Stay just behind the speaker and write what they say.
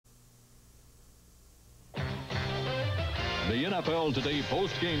The NFL Today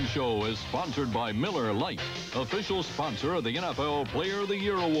post-game show is sponsored by Miller Lite, official sponsor of the NFL Player of the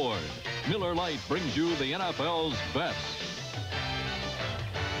Year Award. Miller Lite brings you the NFL's best.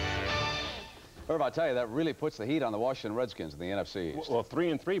 Irv, I tell you, that really puts the heat on the Washington Redskins in the NFC East. Well,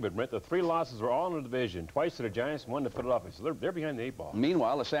 3-3, but Brent, the 3 losses were all in the division. Twice to the Giants, one to Philadelphia. So they're behind the 8 ball.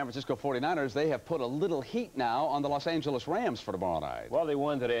 Meanwhile, the San Francisco 49ers, they have put a little heat now on the Los Angeles Rams for tomorrow night. Well, they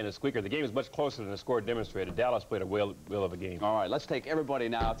won today in a squeaker. The game is much closer than the score demonstrated. Dallas played a whale of a game. All right, let's take everybody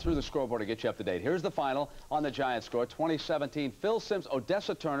now through the scoreboard to get you up to date. Here's the final on the Giants score, 2017. Phil Simms,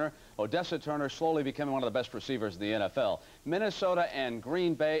 Odessa Turner. Odessa Turner slowly becoming one of the best receivers in the NFL. Minnesota and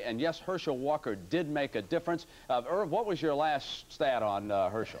Green Bay, and yes, Herschel Walker did make a difference. Irv, what was your last stat on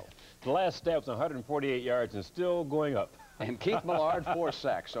Herschel? The last stat was 148 yards and still going up. And Keith Millard, 4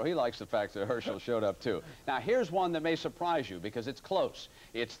 sacks, so he likes the fact that Herschel showed up too. Now, here's one that may surprise you because it's close.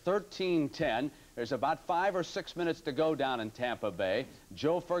 It's 13-10. There's about 5 or 6 minutes to go down in Tampa Bay.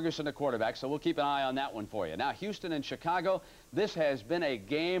 Joe Ferguson, the quarterback, so we'll keep an eye on that one for you. Now, Houston and Chicago, this has been a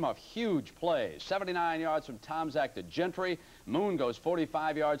game of huge plays. 79 yards from Tomczak to Gentry. Moon goes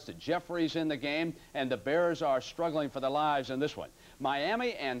 45 yards to Jeffries in the game, and the Bears are struggling for their lives in this one.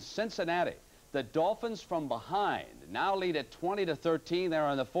 Miami and Cincinnati. The Dolphins from behind now lead at 20-13. They're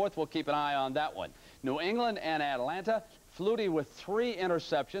in the 4th. We'll keep an eye on that one. New England and Atlanta. Flutie with 3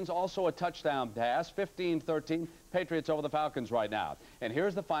 interceptions, also a touchdown pass, 15-13. Patriots over the Falcons right now. And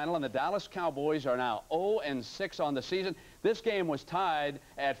here's the final, and the Dallas Cowboys are now 0-6 on the season. This game was tied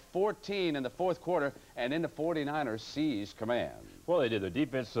at 14 in the 4th quarter, and then the 49ers seized command. Well, they did. Their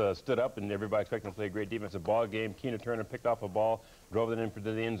defense stood up, and everybody expected them to play a great defensive ball game. Keena Turner picked off a ball, drove it into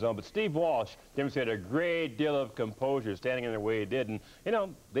the end zone. But Steve Walsh demonstrated a great deal of composure, standing in their way he did. And, you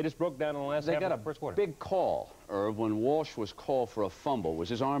know, they just broke down in the last half of the first quarter. They got a big call, Irv, when Walsh was called for a fumble. Was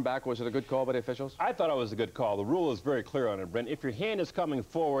his arm back? Was it a good call by the officials? I thought it was a good call. The rule is very clear on it, Brent. If your hand is coming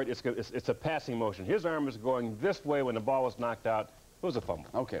forward, it's a passing motion. His arm is going this way when the ball was knocked out. It was a fumble.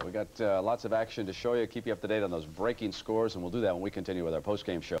 Okay, we got lots of action to show you, keep you up to date on those breaking scores, and we'll do that when we continue with our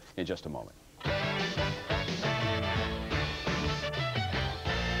post-game show in just a moment.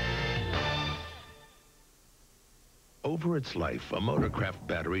 Over its life, a Motorcraft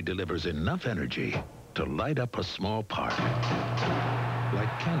battery delivers enough energy to light up a small park,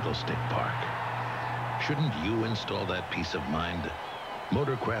 like Candlestick Park. Shouldn't you install that peace of mind?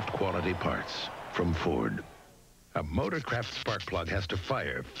 Motorcraft quality parts from Ford. A Motorcraft spark plug has to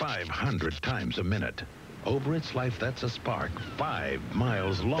fire 500 times a minute. Over its life, that's a spark 5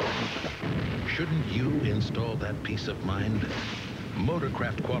 miles long. Shouldn't you install that peace of mind?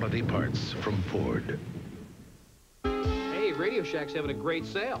 Motorcraft quality parts from Ford. Hey, Radio Shack's having a great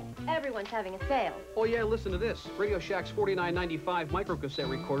sale. Everyone's having a sale. Oh, yeah, listen to this. Radio Shack's $49.95 microcassette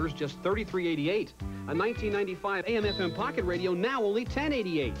recorders, just $33.88. A 1995 AM/FM pocket radio, now only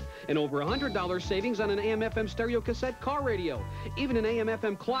 $10.88. And over $100 savings on an AM/FM stereo cassette car radio. Even an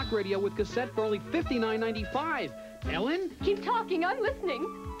AM/FM clock radio with cassette for only $59.95. Ellen? Keep talking, I'm listening.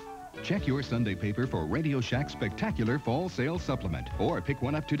 Check your Sunday paper for Radio Shack's spectacular fall sale supplement. Or pick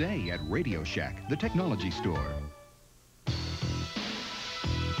one up today at Radio Shack, the technology store.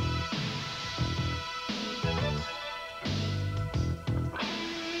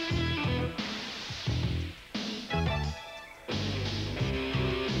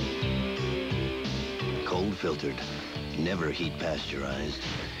 Cold filtered, never heat pasteurized,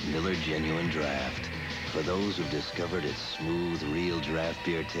 Miller Genuine Draft. For those who've discovered its smooth, real draft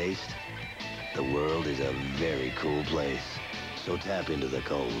beer taste, the world is a very cool place. So tap into the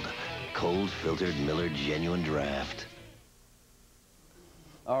cold. Cold filtered Miller Genuine Draft.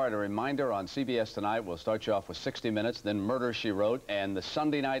 All right, a reminder on CBS tonight, we'll start you off with 60 Minutes, then Murder, She Wrote, and the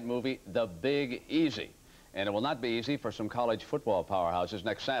Sunday night movie, The Big Easy. And it will not be easy for some college football powerhouses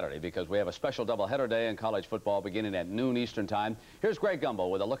next Saturday because we have a special doubleheader day in college football beginning at noon Eastern Time. Here's Greg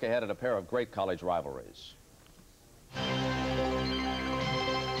Gumbel with a look ahead at a pair of great college rivalries.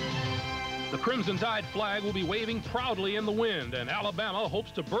 The Crimson Tide flag will be waving proudly in the wind, and Alabama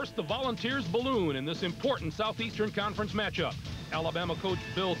hopes to burst the Volunteers' balloon in this important Southeastern Conference matchup. Alabama coach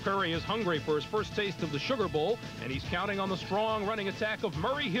Bill Curry is hungry for his first taste of the Sugar Bowl, and he's counting on the strong running attack of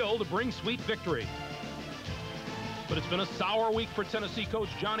Murray Hill to bring sweet victory. But it's been a sour week for Tennessee coach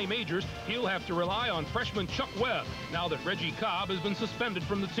Johnny Majors. He'll have to rely on freshman Chuck Webb now that Reggie Cobb has been suspended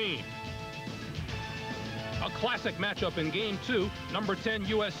from the team. A classic matchup in Game 2, number 10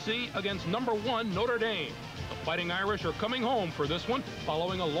 USC against number 1 Notre Dame. The Fighting Irish are coming home for this one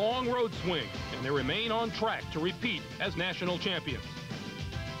following a long road swing, and they remain on track to repeat as national champions.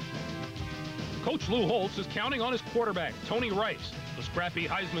 Coach Lou Holtz is counting on his quarterback, Tony Rice. The scrappy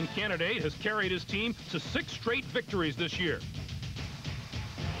Heisman candidate has carried his team to 6 straight victories this year.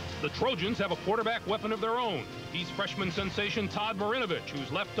 The Trojans have a quarterback weapon of their own. He's freshman sensation Todd Marinovich,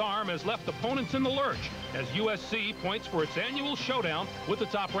 whose left arm has left opponents in the lurch as USC points for its annual showdown with the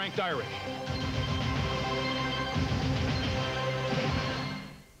top-ranked Irish.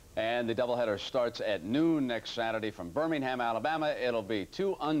 And the doubleheader starts at noon next Saturday from Birmingham, Alabama. It'll be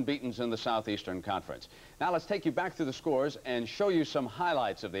 2 unbeatens in the Southeastern Conference. Now let's take you back through the scores and show you some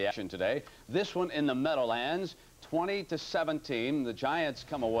highlights of the action today. This one in the Meadowlands, 20-17. The Giants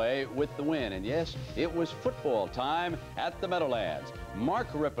come away with the win. And yes, it was football time at the Meadowlands. Mark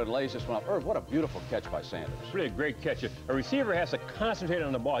Rippon lays this one up. Irv, what a beautiful catch by Sanders. Really a great catch. A receiver has to concentrate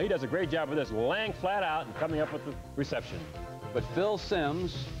on the ball. He does a great job of this, laying flat out and coming up with the reception. But Phil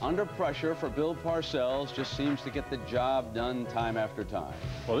Simms, under pressure for Bill Parcells, just seems to get the job done time after time.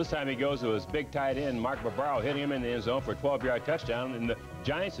 Well, this time he goes to his big tight end, Mark Barbaro, hitting him in the end zone for a 12-yard touchdown, and the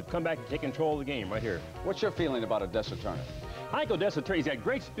Giants have come back and take control of the game right here. What's your feeling about Odessa Turner? I think Odessa Turner, he's got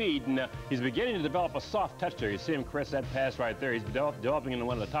great speed, and he's beginning to develop a soft touch there. You see him caress that pass right there. He's developing into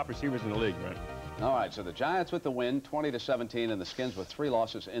one of the top receivers in the league, right? All right, so the Giants with the win, 20-17, and the Skins with 3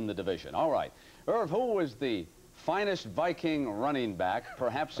 losses in the division. All right, Irv, who was the finest Viking running back,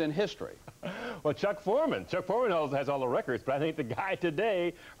 perhaps in history? Well, Chuck Foreman. Chuck Foreman has all the records, but I think the guy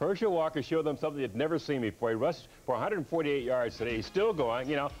today, Herschel Walker, showed them something they'd never seen before. He rushed for 148 yards today. He's still going.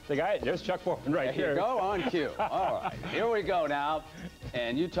 You know, the guy, there's Chuck Foreman right here. There you go, on cue. All right, here we go now.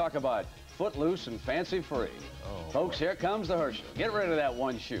 And you talk about footloose and fancy-free. Oh, folks, here comes the Herschel. Get rid of that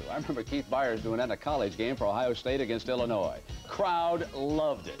one shoe. I remember Keith Byers doing that in a college game for Ohio State against Illinois. Crowd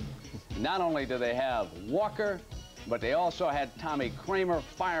loved it. Not only do they have Walker, but they also had Tommy Kramer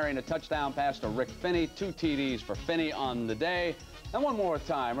firing a touchdown pass to Rick Finney. 2 TDs for Finney on the day. And one more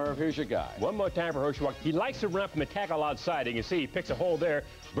time, Irv, here's your guy. One more time for Herschel Walker. He likes to run from the tackle outside. You can see he picks a hole there,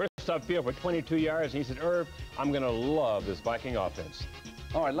 bursts upfield for 22 yards, and he said, Irv, I'm going to love this Viking offense.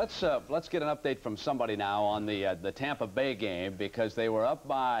 All right, let's get an update from somebody now on the Tampa Bay game, because they were up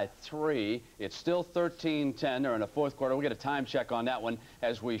by 3. It's still 13-10. They're in the 4th quarter. We'll get a time check on that one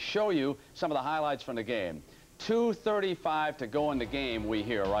as we show you some of the highlights from the game. 2:35 to go in the game, we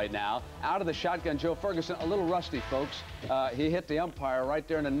hear right now. Out of the shotgun, Joe Ferguson, a little rusty, folks. He hit the umpire right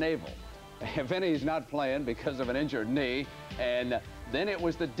there in the navel. Vinny's not playing because of an injured knee, and then it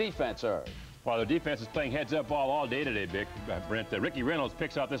was the defense, Irv. Well, the defense is playing heads-up ball all day today, Brent. Ricky Reynolds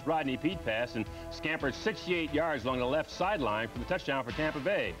picks off this Rodney Peete pass and scampers 68 yards along the left sideline for the touchdown for Tampa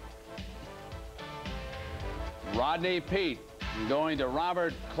Bay. Rodney Peete going to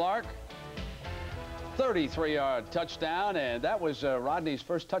Robert Clark. 33-yard touchdown, and that was Rodney's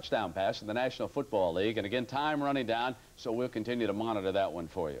first touchdown pass in the National Football League. And again, time running down, so we'll continue to monitor that one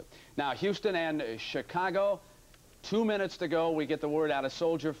for you. Now, Houston and Chicago, 2 minutes to go. We get the word out of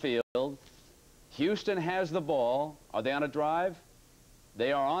Soldier Field. Houston has the ball. Are they on a drive?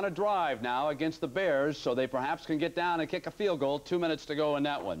 They are on a drive now against the Bears, so they perhaps can get down and kick a field goal. 2 minutes to go in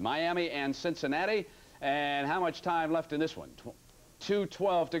that one. Miami and Cincinnati, and how much time left in this one?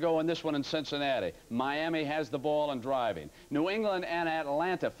 2:12 to go in this one in Cincinnati. Miami has the ball and driving. New England and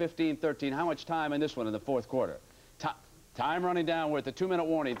Atlanta, 15-13. How much time in this one in the 4th quarter? Time running down with the 2-minute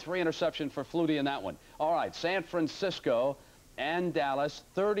warning. 3 interception for Flutie in that one. All right, San Francisco and Dallas,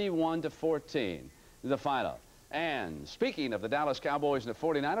 31-14, the final. And speaking of the Dallas Cowboys and the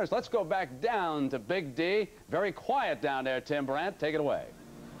 49ers, let's go back down to Big D. Very quiet down there, Tim Brandt. Take it away.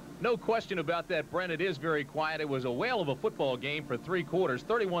 No question about that, Brent. It is very quiet. It was a whale of a football game for 3 quarters.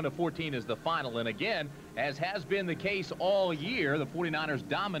 31-14 is the final. And again, as has been the case all year, the 49ers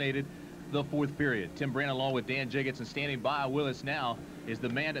dominated the 4th period. Tim Brandt, along with Dan Jiggetson, standing by with us now, is the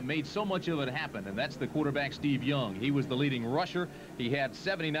man that made so much of it happen, and that's the quarterback, Steve Young. He was the leading rusher. He had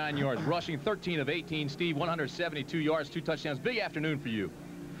 79 yards rushing, 13 of 18. Steve, 172 yards, 2 touchdowns. Big afternoon for you.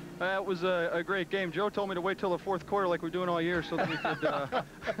 It was a great game. Joe told me to wait till the 4th quarter like we're doing all year so that we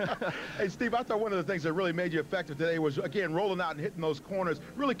could... Hey, Steve, I thought one of the things that really made you effective today was, again, rolling out and hitting those corners.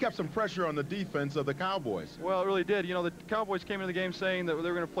 Really kept some pressure on the defense of the Cowboys. Well, it really did. You know, the Cowboys came into the game saying that they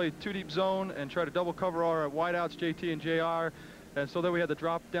were going to play 2-deep zone and try to double cover our wideouts, JT and JR. And so then we had the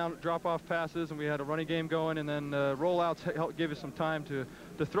drop-off passes, and we had a running game going, and then rollouts gave us some time to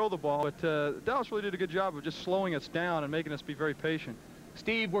throw the ball. But Dallas really did a good job of just slowing us down and making us be very patient.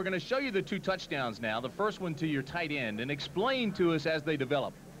 Steve, we're going to show you the 2 touchdowns now. The first one to your tight end, and explain to us as they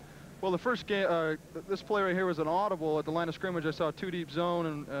develop. Well, the first game, this play right here was an audible at the line of scrimmage. I saw a 2-deep zone,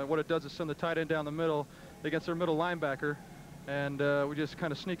 and what it does is send the tight end down the middle against their middle linebacker, and we just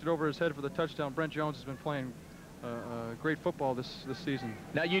kind of sneaked it over his head for the touchdown. Brent Jones has been playing great football this season.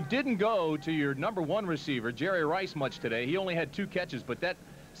 Now, you didn't go to your #1 receiver, Jerry Rice, much today. He only had 2 catches, but that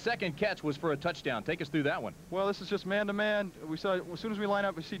second catch was for a touchdown. Take us through that one. Well, this is just man-to-man. We saw, as soon as we line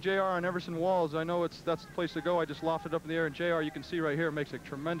up, we see JR on Everson Walls. I know that's the place to go. I just lofted up in the air, and JR, you can see right here, makes a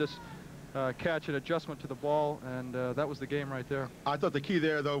tremendous catch and adjustment to the ball, and that was the game right there. I thought the key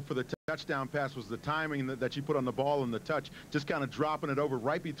there, though, for the touchdown pass was the timing that you put on the ball and the touch, just kind of dropping it over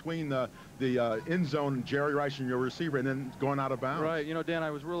right between the end zone and Jerry Rice and your receiver, and then going out of bounds. Right. You know, Dan,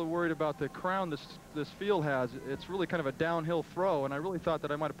 I was really worried about the crown this field has. It's really kind of a downhill throw, and I really thought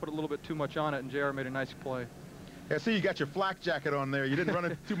that I might have put a little bit too much on it, and JR made a nice play. Yeah, see, you got your flak jacket on there. You didn't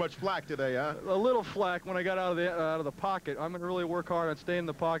run too much flak today, huh? A little flak when I got out of the pocket. I'm going to really work hard on staying in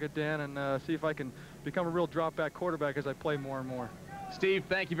the pocket, Dan, and see if I can become a real drop-back quarterback as I play more and more. Steve,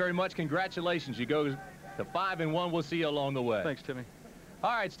 thank you very much. Congratulations. You go to 5-1. We'll see you along the way. Thanks, Timmy.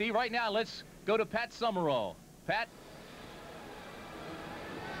 All right, Steve, right now let's go to Pat Summerall. Pat?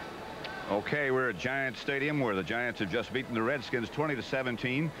 Okay, we're at Giants Stadium where the Giants have just beaten the Redskins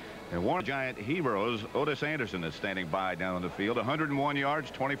 20-17. And one of the Giant heroes, Otis Anderson, is standing by down on the field. 101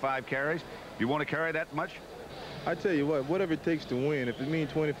 yards, 25 carries. You want to carry that much? I tell you what, whatever it takes to win. If it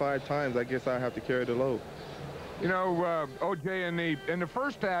means 25 times, I guess I have to carry the load. You know, O.J., in the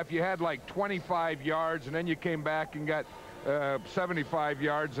first half, you had like 25 yards, and then you came back and got 75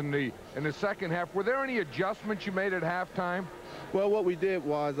 yards in the second half. Were there any adjustments you made at halftime? Well, what we did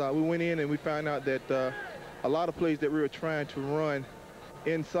was we went in and we found out that a lot of plays that we were trying to run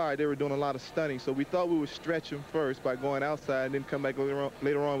inside, they were doing a lot of stunning. So we thought we would stretch them first by going outside and then come back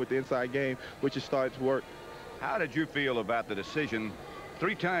later on with the inside game, which has started to work. How did you feel about the decision?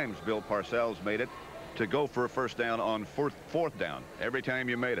 3 times Bill Parcells made it to go for a first down on fourth down every time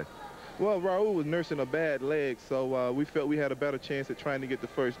you made it. Well, Raul was nursing a bad leg, so we felt we had a better chance at trying to get the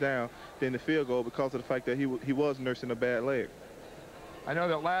first down than the field goal because of the fact that he was nursing a bad leg. I know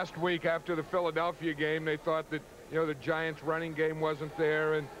that last week after the Philadelphia game, they thought that, you know, the Giants' running game wasn't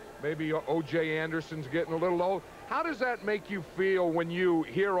there, and maybe O.J. Anderson's getting a little old. How does that make you feel when you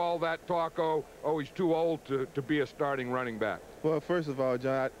hear all that talk, oh, he's too old to be a starting running back? Well, first of all,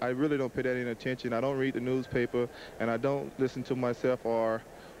 John, I really don't pay that any attention. I don't read the newspaper, and I don't listen to myself, or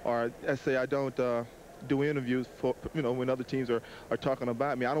I say I don't do interviews for, you know, when other teams are talking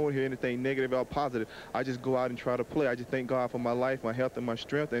about me. I don't want to hear anything negative or positive. I just go out and try to play. I just thank God for my life, my health, and my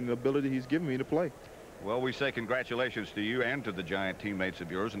strength, and the ability he's given me to play. Well, we say congratulations to you and to the Giant teammates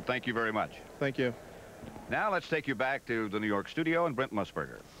of yours, and thank you very much. Thank you. Now let's take you back to the New York studio and Brent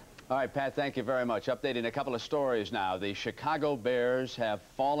Musburger. All right, Pat, thank you very much. Updating a couple of stories now. The Chicago Bears have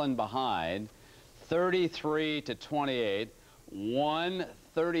fallen behind 33-28,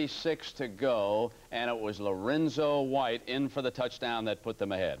 1:36 to go, and it was Lorenzo White in for the touchdown that put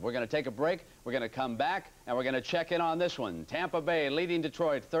them ahead. We're going to take a break. We're going to come back, and we're going to check in on this one. Tampa Bay leading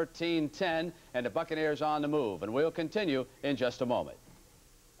Detroit 13-10, and the Buccaneers on the move. And we'll continue in just a moment.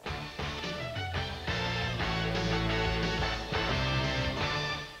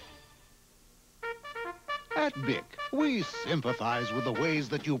 At BIC, we sympathize with the ways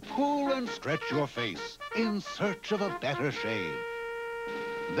that you pull and stretch your face in search of a better shave.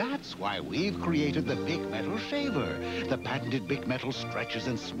 That's why we've created the BIC Metal Shaver. The patented BIC Metal stretches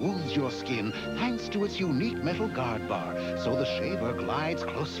and smooths your skin thanks to its unique metal guard bar, so the shaver glides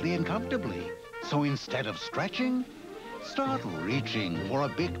closely and comfortably. So instead of stretching, start reaching for a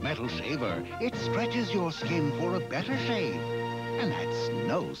BIC Metal Shaver. It stretches your skin for a better shave. And that's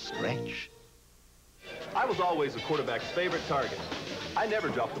no stretch. I was always a quarterback's favorite target. I never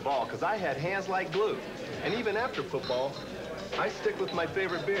dropped the ball because I had hands like glue. And even after football, I stick with my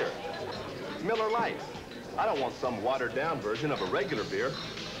favorite beer, Miller Lite. I don't want some watered-down version of a regular beer.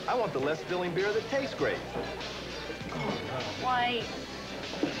 I want the less filling beer that tastes great. White.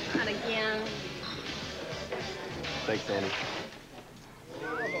 Not again. Thanks, Andy.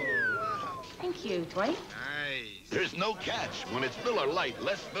 Thank you, Dwight. Nice. There's no catch. When it's Miller Lite,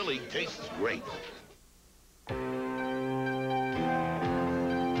 less filling tastes great.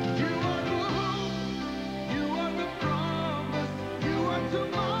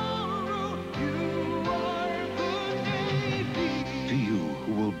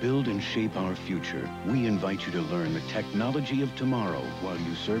 Build and shape our future, we invite you to learn the technology of tomorrow while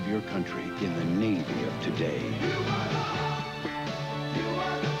you serve your country in the Navy of today.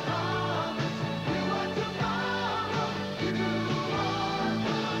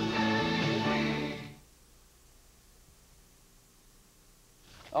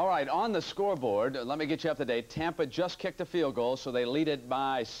 All right, on the scoreboard, let me get you up to date. Tampa just kicked a field goal, so they lead it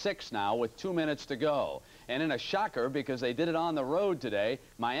by 6 now with 2 minutes to go. And in a shocker, because they did it on the road today,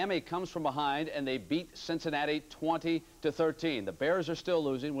 Miami comes from behind and they beat Cincinnati 20-13. The Bears are still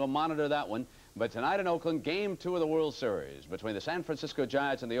losing. We'll monitor that one. But tonight in Oakland, Game 2 of the World Series between the San Francisco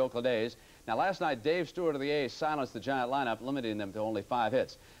Giants and the Oakland A's. Now, last night, Dave Stewart of the A's silenced the Giant lineup, limiting them to only 5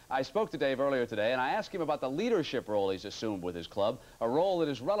 hits. I spoke to Dave earlier today, and I asked him about the leadership role he's assumed with his club, a role that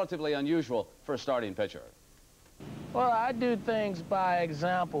is relatively unusual for a starting pitcher. Well, I do things by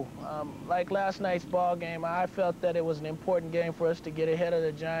example. Like last night's ball game, I felt that it was an important game for us to get ahead of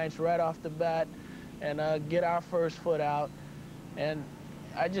the Giants right off the bat and get our first foot out. And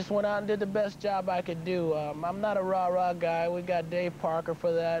I just went out and did the best job I could do. I'm not a rah-rah guy. We got Dave Parker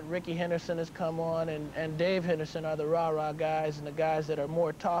for that. Ricky Henderson has come on, and Dave Henderson are the rah-rah guys and the guys that are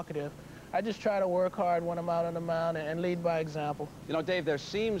more talkative. I just try to work hard when I'm out on the mound and lead by example. You know, Dave, there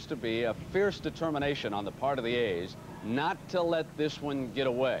seems to be a fierce determination on the part of the A's not to let this one get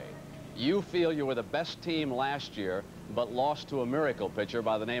away. You feel you were the best team last year, but lost to a miracle pitcher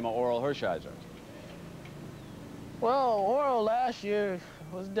by the name of Orel Hershiser. Well, Orel last year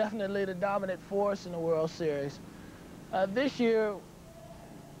was definitely the dominant force in the World Series. This year,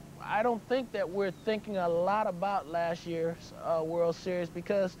 I don't think that we're thinking a lot about last year's World Series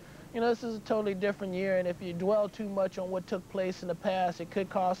because, you know, this is a totally different year, and if you dwell too much on what took place in the past, it could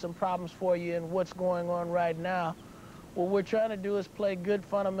cause some problems for you in what's going on right now. What we're trying to do is play good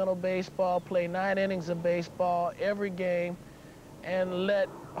fundamental baseball, play 9 innings of baseball every game, and let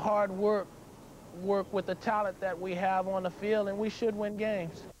hard work with the talent that we have on the field, and we should win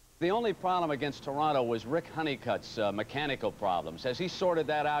games. The only problem against Toronto was Rick Honeycutt's mechanical problems. Has he sorted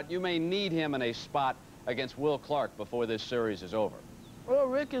that out? You may need him in a spot against Will Clark before this series is over. Well,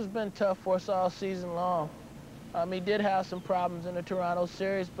 Rick has been tough for us all season long. He did have some problems in the Toronto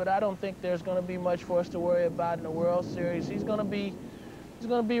series, but I don't think there's going to be much for us to worry about in the World Series. He's going to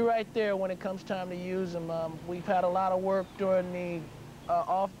be right there when it comes time to use him. We've had a lot of work during the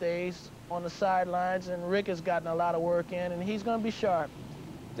off days on the sidelines, and Rick has gotten a lot of work in, and he's going to be sharp.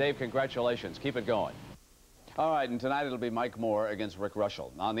 Dave, congratulations. Keep it going. All right, and tonight it'll be Mike Moore against Rick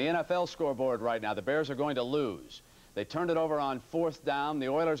Russell. On the NFL scoreboard right now, the Bears are going to lose. They turned it over on 4th down. The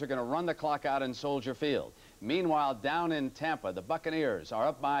Oilers are going to run the clock out in Soldier Field. Meanwhile, down in Tampa, the Buccaneers are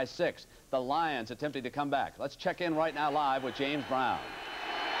up by 6. The Lions attempting to come back. Let's check in right now live with James Brown.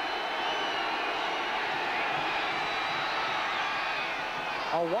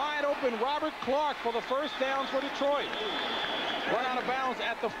 A wide-open Robert Clark for the first down for Detroit. Run out of bounds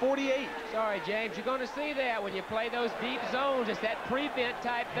at the 48. Sorry, James, you're going to see that when you play those deep zones. It's that prevent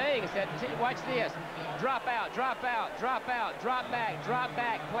type thing. It's that, watch this. Drop out, drop out, drop out, drop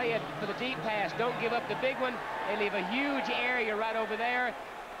back, play it for the deep pass. Don't give up the big one. They leave a huge area right over there.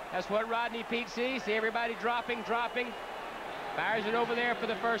 That's what Rodney Peete sees. See everybody dropping. Fires it over there for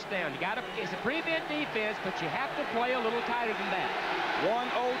the first down. It's a prevent defense, but you have to play a little tighter than that.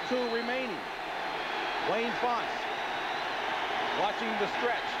 1:02 remaining. Wayne Fonts watching the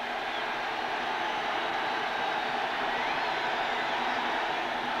stretch.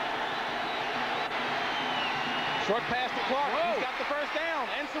 Short pass to Clark. Whoa. He's got the first down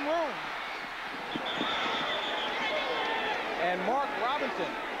and some room. And Mark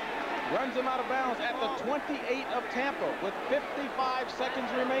Robinson runs him out of bounds at the 28 of Tampa with 55 seconds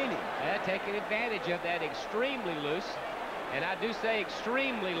remaining. Taking advantage of that extremely loose, and I do say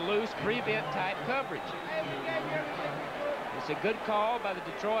extremely loose prevent-type coverage. It's a good call by the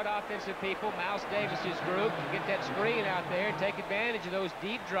Detroit offensive people, Miles Davis's group, to get that screen out there and take advantage of those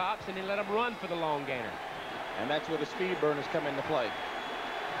deep drops and then let them run for the long gainer. And that's where the speed burners come into play.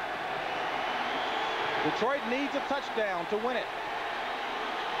 Detroit needs a touchdown to win it.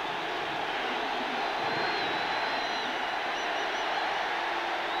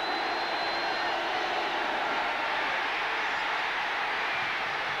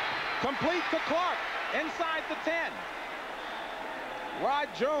 Complete to Clark, inside the 10. Rod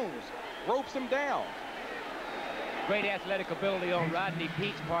Jones ropes him down. Great athletic ability on Rodney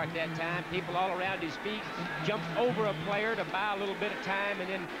Peete's part that time. People all around his feet. Jumps over a player to buy a little bit of time and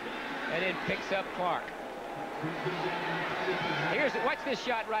then picks up Clark. Watch this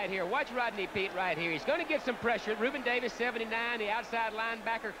shot right here. Watch Rodney Peete right here. He's going to get some pressure. Reuben Davis, 79, the outside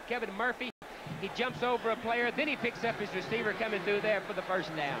linebacker, Kevin Murphy. He jumps over a player, then he picks up his receiver coming through there for the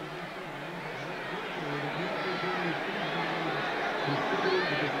first down.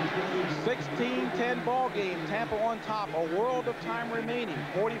 (16-10) ball game. Tampa on top. A world of time remaining.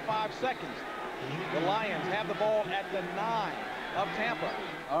 45 seconds. The Lions have the ball at the 9. of Tampa.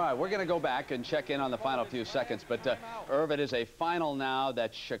 All right, we're going to go back and check in on the final few seconds. But, Irv, it is a final now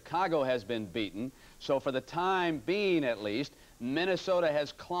that Chicago has been beaten. So for the time being, at least, Minnesota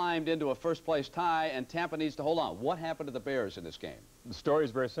has climbed into a first-place tie, and Tampa needs to hold on. What happened to the Bears in this game? The story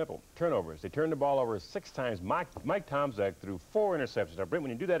is very simple. Turnovers. They turned the ball over 6 times. Mike Tomczak threw 4 interceptions. Now, Brent,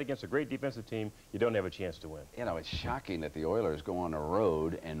 when you do that against a great defensive team, you don't have a chance to win. You know, it's shocking that the Oilers go on the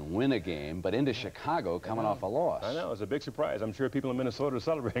road and win a game, but into Chicago coming off a loss. I know. It's a big surprise. I'm sure people in Minnesota are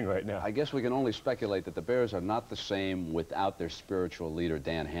celebrating right now. I guess we can only speculate that the Bears are not the same without their spiritual leader,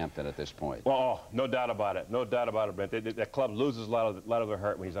 Dan Hampton, at this point. Well, no doubt about it. No doubt about it, Brent. That club loses a lot of their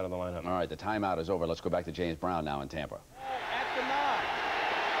heart when he's out of the lineup. All right, the timeout is over. Let's go back to James Brown now in Tampa. At the 9.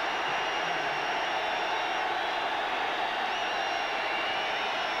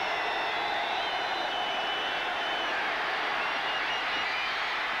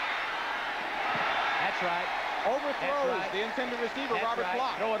 That's right. Overthrows the intended receiver, Robert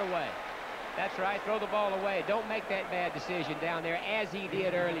Block. Throw it away. That's right. Throw the ball away. Don't make that bad decision down there as he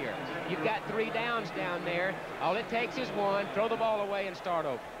did earlier. You've got 3 downs down there. All it takes is 1. Throw the ball away and start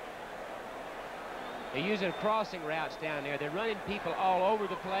over. They're using crossing routes down there. They're running people all over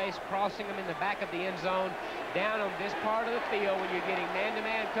the place, crossing them in the back of the end zone. Down on this part of the field, when you're getting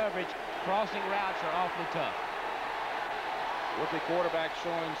man-to-man coverage, crossing routes are awfully tough. Rookie quarterback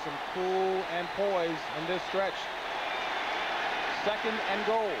showing some cool and poise in this stretch. 2nd and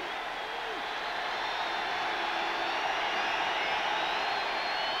goal.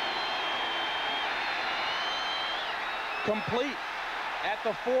 Complete at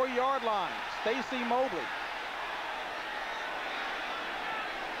the 4-yard line. Stacy Mobley.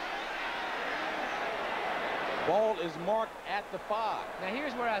 Ball is marked at the 5. Now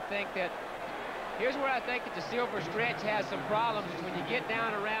here's where I think that the silver stretch has some problems. Is when you get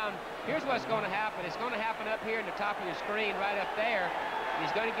down around, here's what's going to happen. It's going to happen up here in the top of your screen right up there.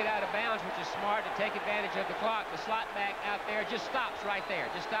 He's going to get out of bounds, which is smart to take advantage of the clock. The slot back out there just stops right there.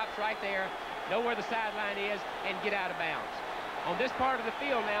 Just stops right there. Know where the sideline is and get out of bounds. On this part of the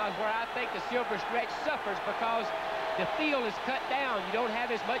field now is where I think the silver stretch suffers because the field is cut down. You don't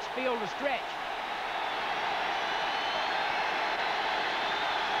have as much field to stretch.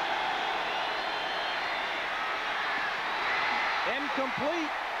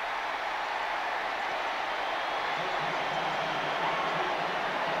 Incomplete.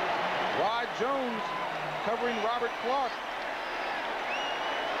 Rod Jones covering Robert Clark.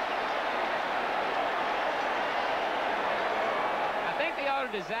 I think they ought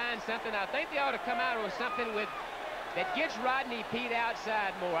to design something. I think they ought to come out with something that gets Rodney Peete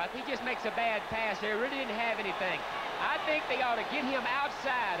outside more. I think he just makes a bad pass there. Really didn't have anything. I think they ought to get him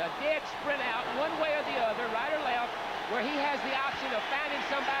outside, a dead sprint out one way or the other, right or left, where he has the option of finding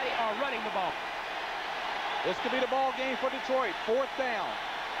somebody or running the ball. This could be the ball game for Detroit. 4th down.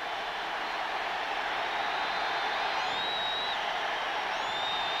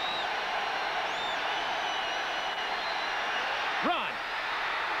 Run.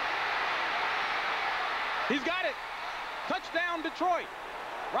 He's got it. Touchdown, Detroit.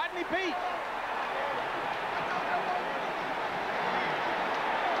 Rodney Peete.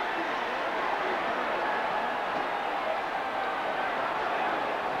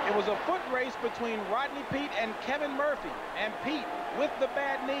 It was a foot race between Rodney Peete and Kevin Murphy, and Peete, with the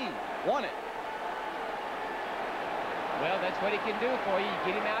bad knee, won it. Well, that's what he can do for you. You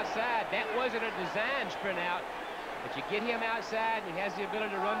get him outside. That wasn't a design sprint out, but you get him outside, and he has the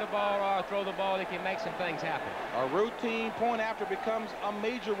ability to run the ball or throw the ball. He can make some things happen. A routine point after becomes a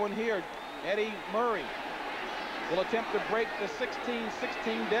major one here. Eddie Murray will attempt to break the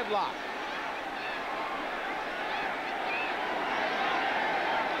 16-16 deadlock.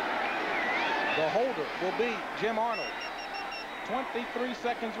 The holder will be Jim Arnold. 23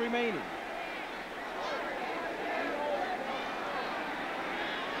 seconds remaining.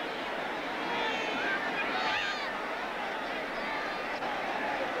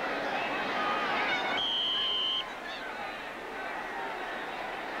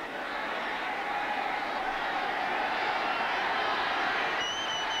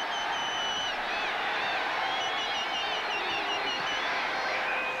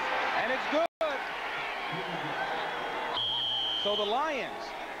 And it's good. So the Lions,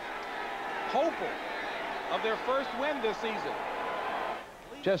 hopeful of their first win this season.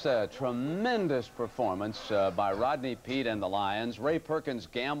 Just a tremendous performance by Rodney Peete and the Lions. Ray Perkins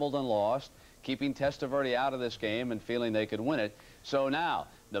gambled and lost, keeping Testaverde out of this game and feeling they could win it. So now,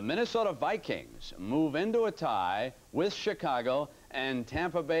 the Minnesota Vikings move into a tie with Chicago, and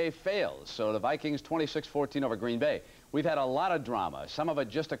Tampa Bay fails. So the Vikings 26-14 over Green Bay. We've had a lot of drama. Some of it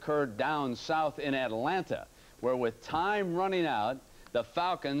just occurred down south in Atlanta. where with time running out, the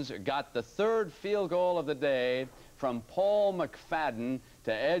Falcons got the third field goal of the day from Paul McFadden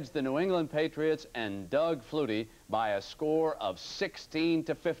to edge the New England Patriots and Doug Flutie by a score of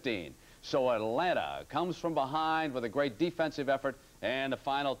 16-15. So Atlanta comes from behind with a great defensive effort, and the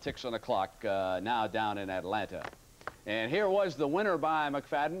final ticks on the clock now down in Atlanta. And here was the winner by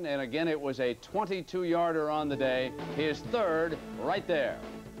McFadden, and again it was a 22-yarder on the day, his third right there.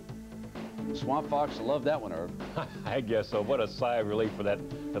 Swamp Fox loved that one, Herb. I guess so. What a sigh of relief for that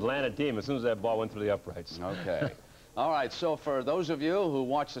Atlanta team as soon as that ball went through the uprights. Okay. All right, so for those of you who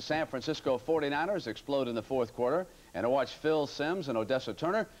watched the San Francisco 49ers explode in the fourth quarter and to watch Phil Simms and Odessa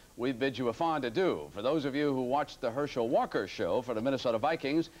Turner, we bid you a fond adieu. For those of you who watched the Herschel Walker show for the Minnesota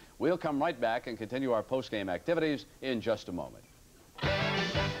Vikings, we'll come right back and continue our post-game activities in just a moment. Open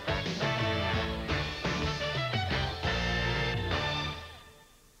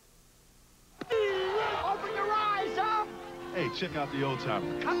your eyes up! Hey, check out the old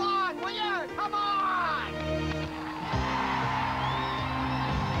timer. Come on, will you? Come on!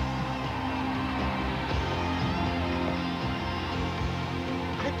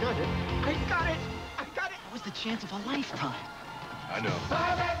 I got it. I got it! I got it! That was the chance of a lifetime. I know.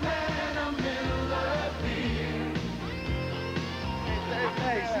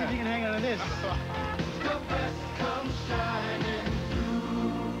 Hey, see if you can hang on to this.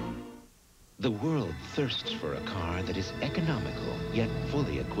 The world thirsts for a car that is economical, yet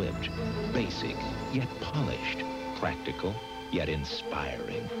fully equipped, basic, yet polished, practical, yet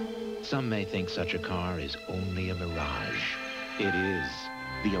inspiring. Some may think such a car is only a mirage. It is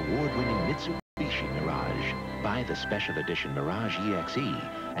the award-winning Mitsubishi Mirage. Buy the special edition Mirage EXE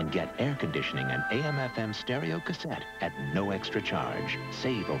and get air conditioning and AM/FM stereo cassette at no extra charge.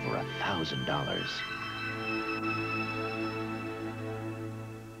 Save over $1,000.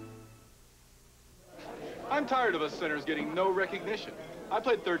 I'm tired of us centers getting no recognition. I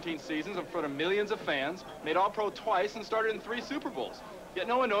played 13 seasons in front of millions of fans, made All-Pro twice, and started in 3 Super Bowls. Yet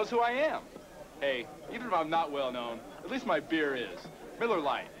no one knows who I am. Hey, even if I'm not well known, at least my beer is. Miller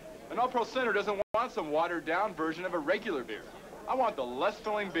Lite. An All-Pro center doesn't want some watered-down version of a regular beer. I want the less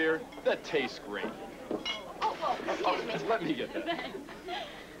filling beer that tastes great. Let me get that.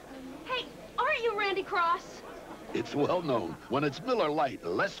 Hey, aren't you Randy Cross? It's well known. When it's Miller Lite,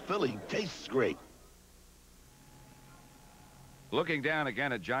 less filling tastes great. Looking down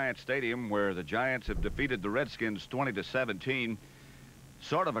again at Giant Stadium, where the Giants have defeated the Redskins 20-17.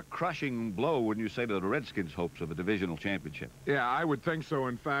 Sort of a crushing blow, wouldn't you say, to the Redskins' hopes of a divisional championship? Yeah, I would think so.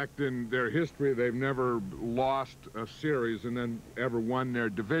 In fact, in their history, they've never lost a series and then ever won their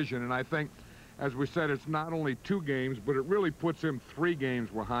division. And I think, as we said, it's not only 2 games, but it really puts them 3 games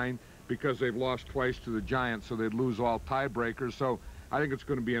behind because they've lost twice to the Giants, so they'd lose all tiebreakers. So I think it's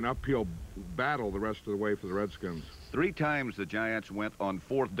going to be an uphill battle the rest of the way for the Redskins. 3 times the Giants went on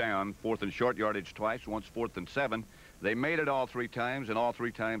 4th down, 4th and short yardage twice, once 4th and 7. They made it all 3 times, and all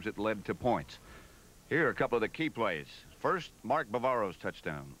 3 times it led to points. Here are a couple of the key plays. First, Mark Bavaro's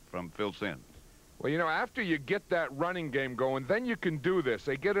touchdown from Phil Simms. Well, you know, after you get that running game going, then you can do this.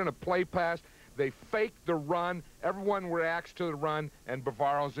 They get in a play pass, they fake the run, everyone reacts to the run, and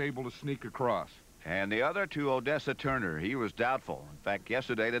Bavaro's able to sneak across. And the other to Odessa Turner. He was doubtful. In fact,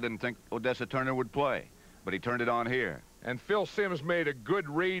 yesterday they didn't think Odessa Turner would play, but he turned it on here. And Phil Simms made a good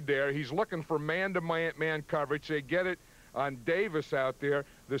read there. He's looking for man-to-man coverage. They get it on Davis out there.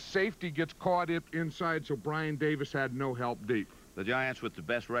 The safety gets caught inside, so Brian Davis had no help deep. The Giants with the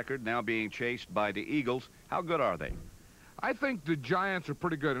best record now being chased by the Eagles. How good are they? I think the Giants are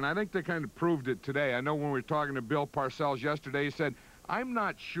pretty good, and I think they kind of proved it today. I know when we were talking to Bill Parcells yesterday, he said, I'm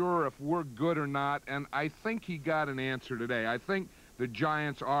not sure if we're good or not, and I think he got an answer today. I think the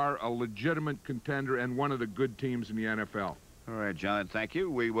Giants are a legitimate contender and one of the good teams in the NFL. All right, John, thank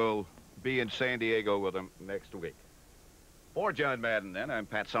you. We will be in San Diego with them next week. For John Madden, then, I'm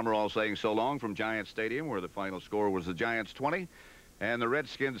Pat Summerall saying so long from Giant Stadium, where the final score was the Giants 20 and the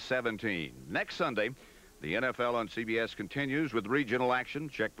Redskins 17. Next Sunday, the NFL on CBS continues with regional action.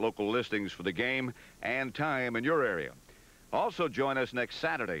 Check local listings for the game and time in your area. Also join us next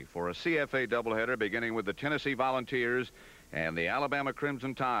Saturday for a CFA doubleheader beginning with the Tennessee Volunteers and the Alabama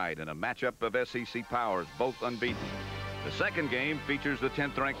Crimson Tide in a matchup of SEC powers, both unbeaten. The second game features the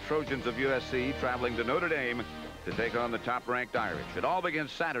 10th-ranked Trojans of USC traveling to Notre Dame to take on the top-ranked Irish. It all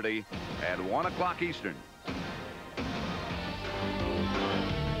begins Saturday at 1 o'clock Eastern.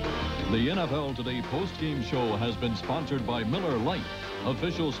 The NFL Today post-game show has been sponsored by Miller Lite,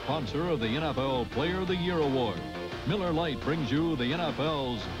 official sponsor of the NFL Player of the Year Award. Miller Lite brings you the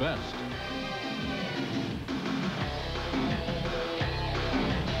NFL's best.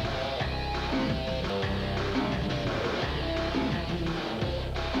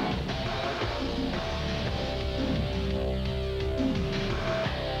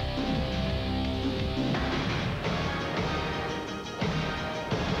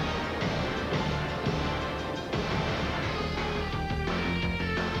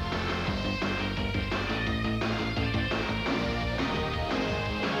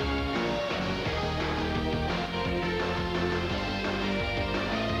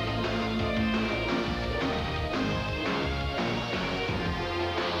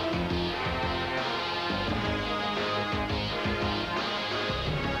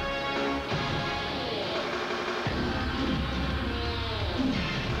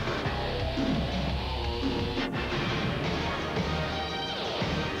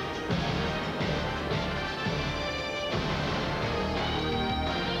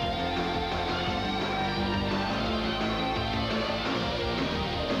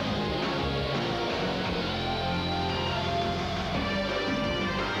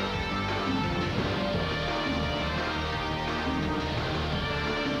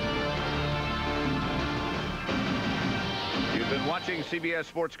 watching CBS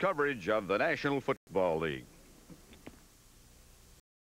Sports coverage of the National Football League.